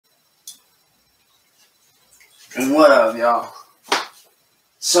And what up, y'all?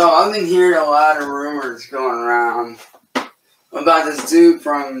 So, I've been hearing a lot of rumors going around about this dude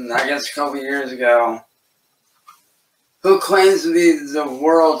from, I guess, a couple years ago who claims to be the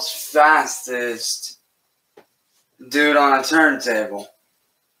world's fastest dude on a turntable.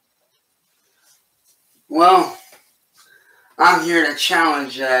 Well, I'm here to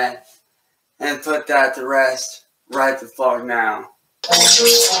challenge that and put that to rest right the fuck now.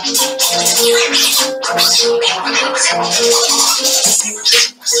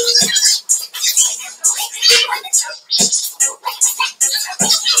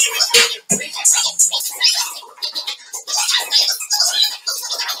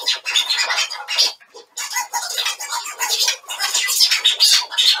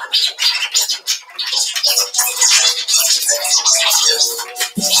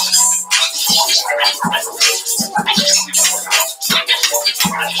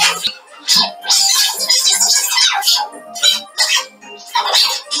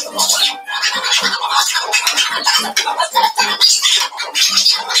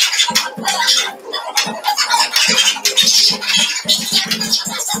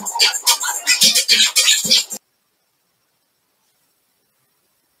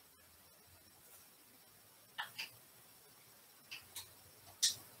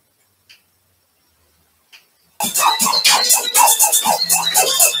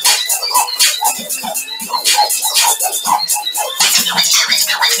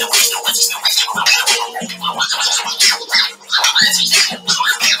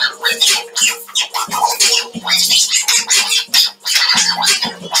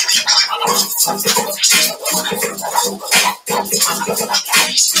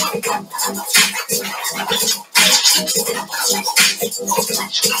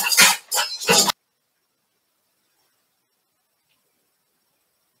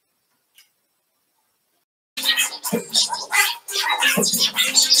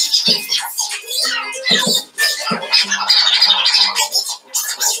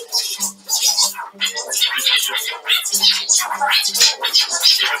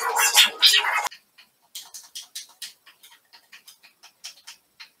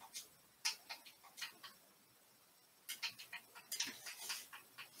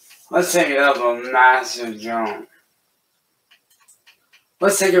 Let's take it up a massive jump.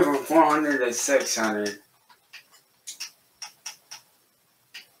 Let's take it from 400 to 600.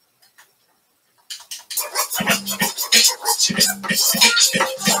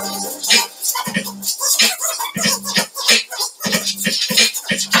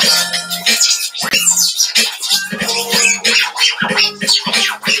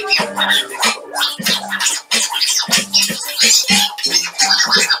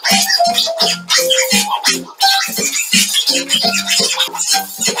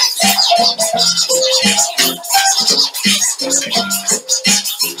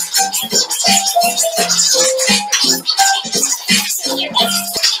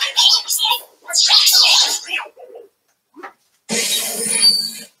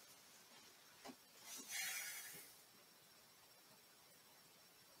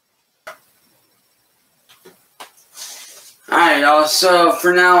 Alright, y'all, so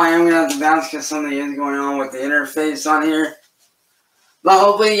for now I am going to have to bounce because something is going on with the interface on here. But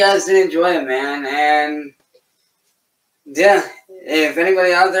hopefully you guys did enjoy it, man. And yeah, if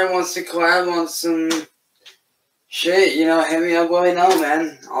anybody out there wants to collab on some shit, you know, hit me up, let me know,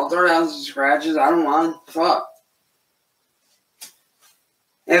 man. I'll throw down some scratches, I don't mind. Fuck.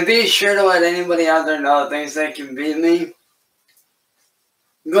 And be sure to let anybody out there know that thinks they can beat me.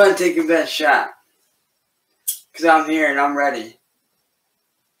 Go ahead and take your best shot. Because I'm here and I'm ready.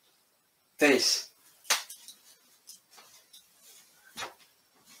 Peace.